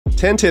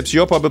10 tips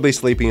you're probably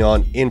sleeping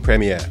on in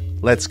Premiere.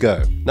 Let's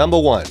go. Number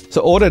 1.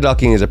 So auto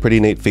ducking is a pretty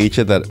neat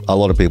feature that a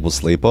lot of people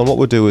sleep on. What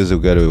we'll do is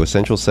we'll go to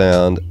Essential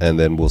Sound and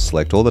then we'll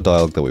select all the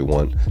dialogue that we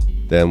want.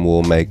 Then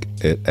we'll make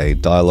it a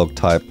dialogue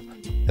type,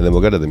 and then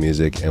we'll go to the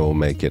music and we'll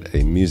make it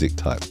a music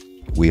type.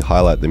 We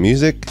highlight the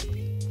music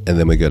and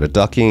then we go to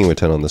ducking, we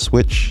turn on the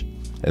switch,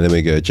 and then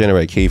we go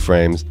generate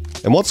keyframes.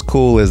 And what's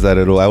cool is that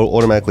it'll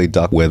automatically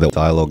duck where the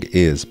dialogue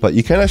is, but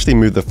you can actually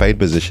move the fade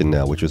position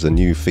now, which was a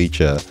new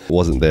feature. It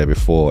wasn't there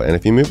before. And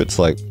if you move it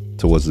like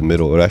towards the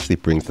middle, it actually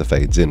brings the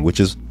fades in, which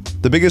is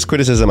the biggest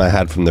criticism I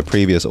had from the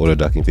previous auto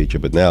ducking feature,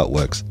 but now it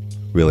works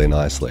really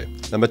nicely.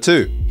 Number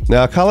 2.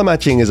 Now, color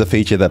matching is a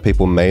feature that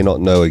people may not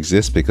know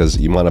exists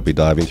because you might not be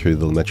diving through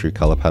the Lumetri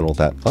color panel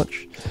that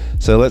much.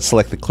 So let's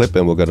select the clip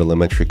and we'll go to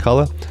Lumetri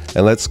color,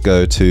 and let's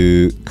go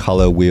to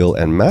color wheel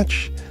and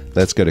match.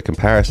 Let's go to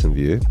comparison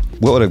view.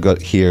 What I've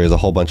got here is a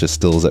whole bunch of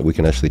stills that we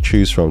can actually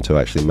choose from to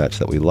actually match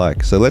that we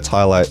like. So let's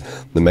highlight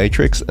the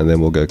matrix and then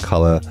we'll go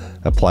color,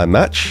 apply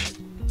match.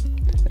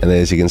 And then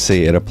as you can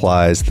see, it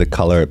applies the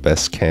color it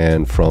best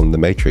can from the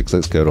matrix.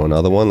 Let's go to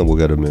another one and we'll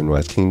go to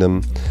Moonrise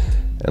Kingdom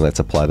and let's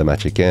apply the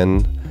match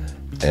again.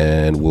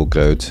 And we'll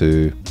go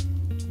to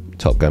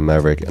Top Gun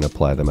Maverick and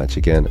apply the match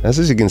again.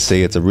 As you can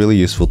see, it's a really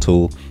useful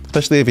tool,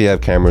 especially if you have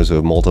cameras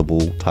with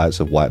multiple types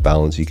of white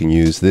balance. You can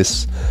use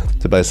this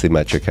to basically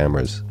match your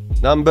cameras.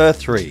 Number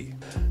 3.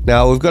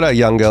 Now we've got our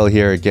young girl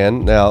here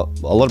again. Now,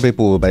 a lot of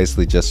people will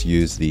basically just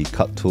use the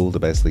cut tool to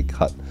basically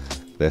cut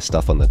their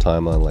stuff on the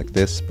timeline like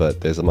this, but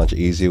there's a much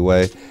easier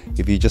way.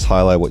 If you just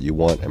highlight what you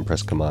want and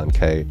press Command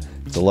K,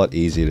 it's a lot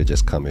easier to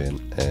just come in,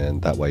 and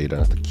that way you don't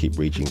have to keep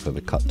reaching for the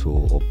cut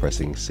tool or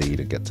pressing C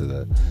to get to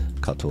the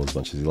cut tool as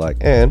much as you like.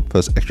 And for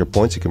extra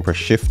points, you can press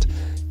Shift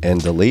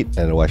and delete,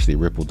 and it'll actually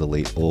ripple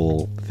delete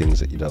all things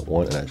that you don't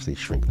want and actually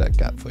shrink that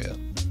gap for you.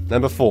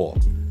 Number 4.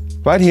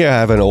 Right here I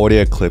have an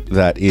audio clip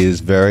that is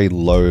very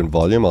low in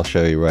volume. I'll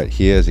show you right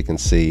here. As you can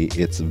see,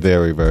 it's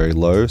very, very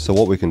low. So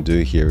what we can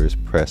do here is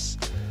press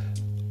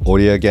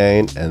audio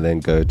gain and then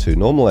go to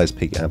normalize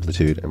peak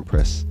amplitude and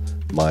press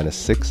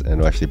 -6 and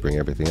it'll actually bring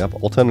everything up.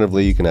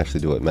 Alternatively, you can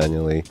actually do it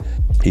manually.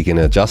 You can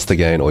adjust the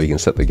gain or you can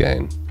set the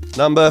gain.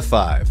 Number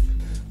 5.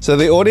 So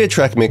the audio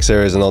track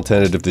mixer is an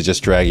alternative to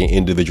just dragging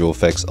individual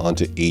effects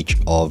onto each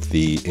of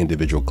the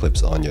individual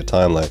clips on your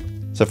timeline.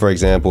 So for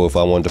example, if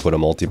I wanted to put a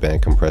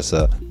multi-band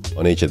compressor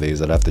on each of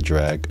these, I'd have to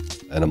drag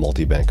a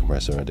multi-band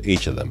compressor into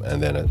each of them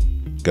and then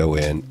go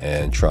in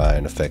and try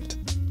and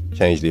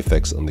change the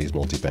effects on these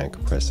multi-band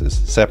compressors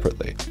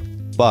separately.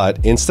 But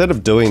instead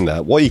of doing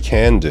that, what you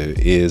can do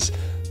is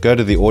go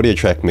to the audio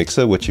track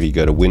mixer, which if you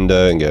go to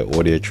window and go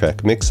audio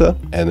track mixer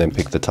and then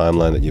pick the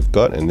timeline that you've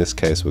got, in this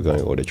case we're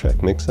going audio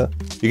track mixer,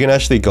 you can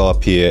actually go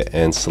up here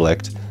and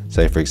select,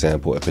 say for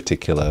example, a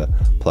particular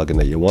plugin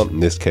that you want. In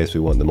this case we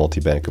want the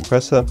multi-band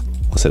compressor.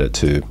 We'll set it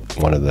to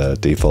one of the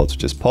defaults,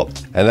 which is pop,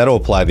 and that'll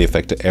apply the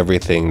effect to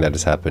everything that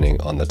is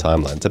happening on the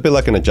timeline. It's a bit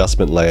like an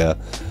adjustment layer,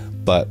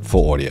 but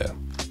for audio.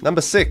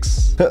 Number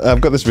 6,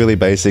 I've got this really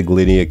basic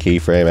linear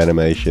keyframe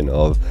animation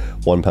of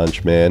One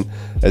Punch Man.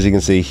 As you can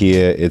see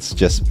here, it's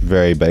just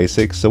very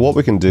basic. So what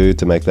we can do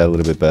to make that a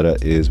little bit better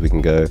is we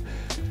can go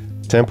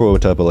temporal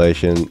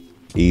interpolation,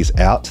 ease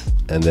out,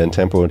 and then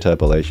temporal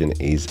interpolation,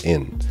 ease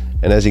in.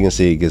 And as you can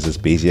see, it gives us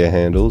Bezier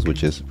handles,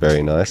 which is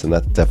very nice, and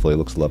that definitely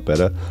looks a lot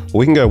better. Or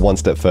we can go one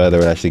step further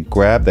and actually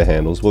grab the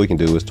handles. What we can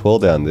do is twirl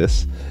down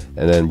this,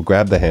 and then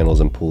grab the handles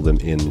and pull them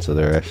in so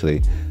they're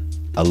actually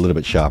a little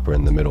bit sharper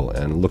in the middle.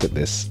 And look at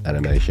this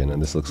animation,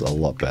 and this looks a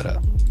lot better.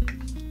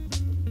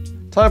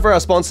 Time for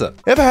our sponsor.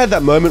 Ever had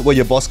that moment where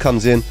your boss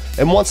comes in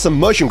and wants some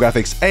motion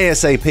graphics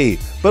ASAP,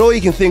 but all you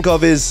can think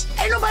of is,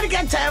 ain't nobody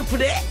got time for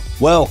that?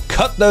 Well,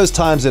 cut those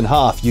times in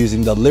half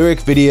using the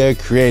Lyric Video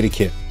Creator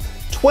Kit.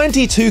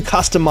 22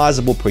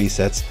 customizable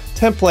presets,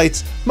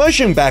 templates,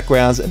 motion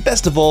backgrounds, and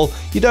best of all,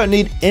 you don't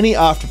need any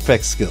After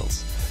Effects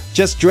skills.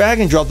 Just drag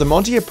and drop them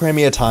onto your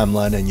Premiere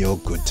timeline and you're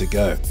good to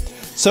go.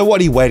 So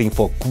what are you waiting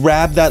for?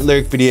 Grab that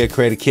Lyric Video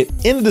Creator Kit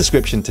in the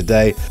description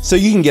today so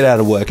you can get out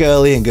of work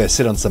early and go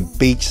sit on some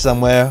beach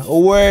somewhere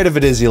or wherever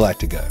it is you like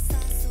to go.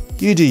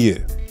 You do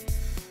you.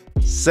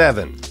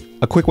 7.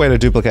 A quick way to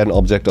duplicate an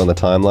object on the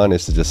timeline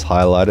is to just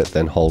highlight it,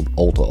 then hold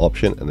Alt or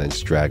Option and then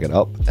just drag it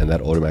up, and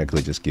that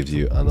automatically just gives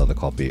you another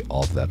copy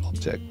of that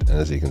object. And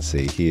as you can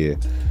see here,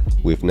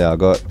 we've now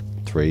got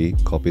 3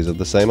 copies of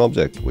the same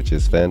object, which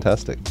is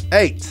fantastic.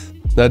 8.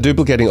 Now,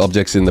 duplicating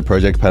objects in the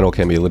project panel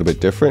can be a little bit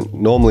different.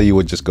 Normally you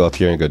would just go up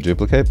here and go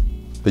duplicate,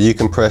 but you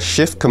can press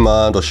Shift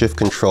Command or Shift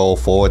Control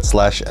 /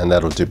 and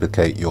that'll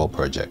duplicate your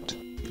project.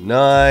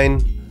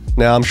 9.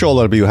 Now, I'm sure a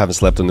lot of you haven't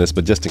slept on this,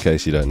 but just in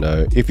case you don't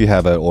know, if you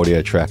have an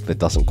audio track that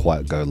doesn't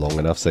quite go long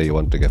enough, say you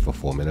want it to go for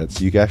 4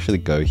 minutes, you can actually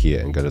go here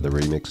and go to the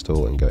remix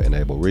tool and go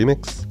enable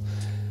remix,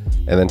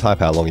 and then type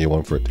how long you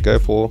want for it to go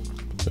for.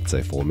 Let's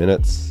say 4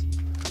 minutes.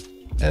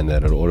 And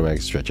then it'll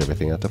automatically stretch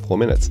everything out to 4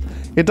 minutes.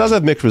 It does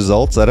have mixed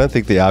results. I don't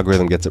think the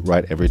algorithm gets it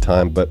right every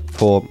time, but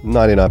for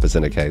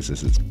 99% of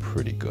cases, it's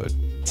pretty good.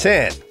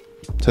 10.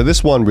 So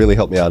this one really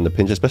helped me out in the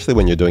pinch, especially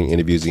when you're doing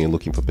interviews and you're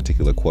looking for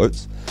particular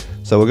quotes.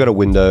 So we'll go to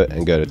Window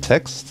and go to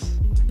Text,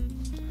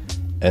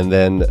 and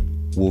then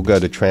we'll go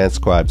to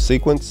Transcribe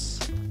Sequence,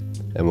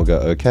 and we'll go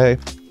OK.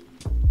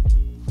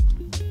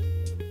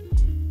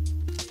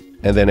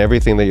 And then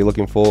everything that you're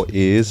looking for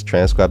is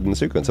transcribed in the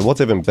sequence. And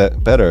what's even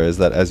better is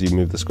that as you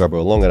move the scrubber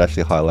along, it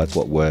actually highlights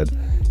what word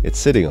it's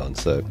sitting on.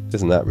 So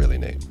isn't that really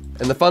neat?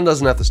 And the fun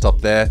doesn't have to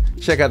stop there.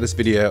 Check out this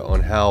video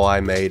on how I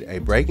made a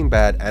Breaking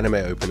Bad anime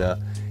opener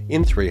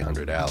in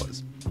 300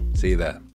 hours. See you there.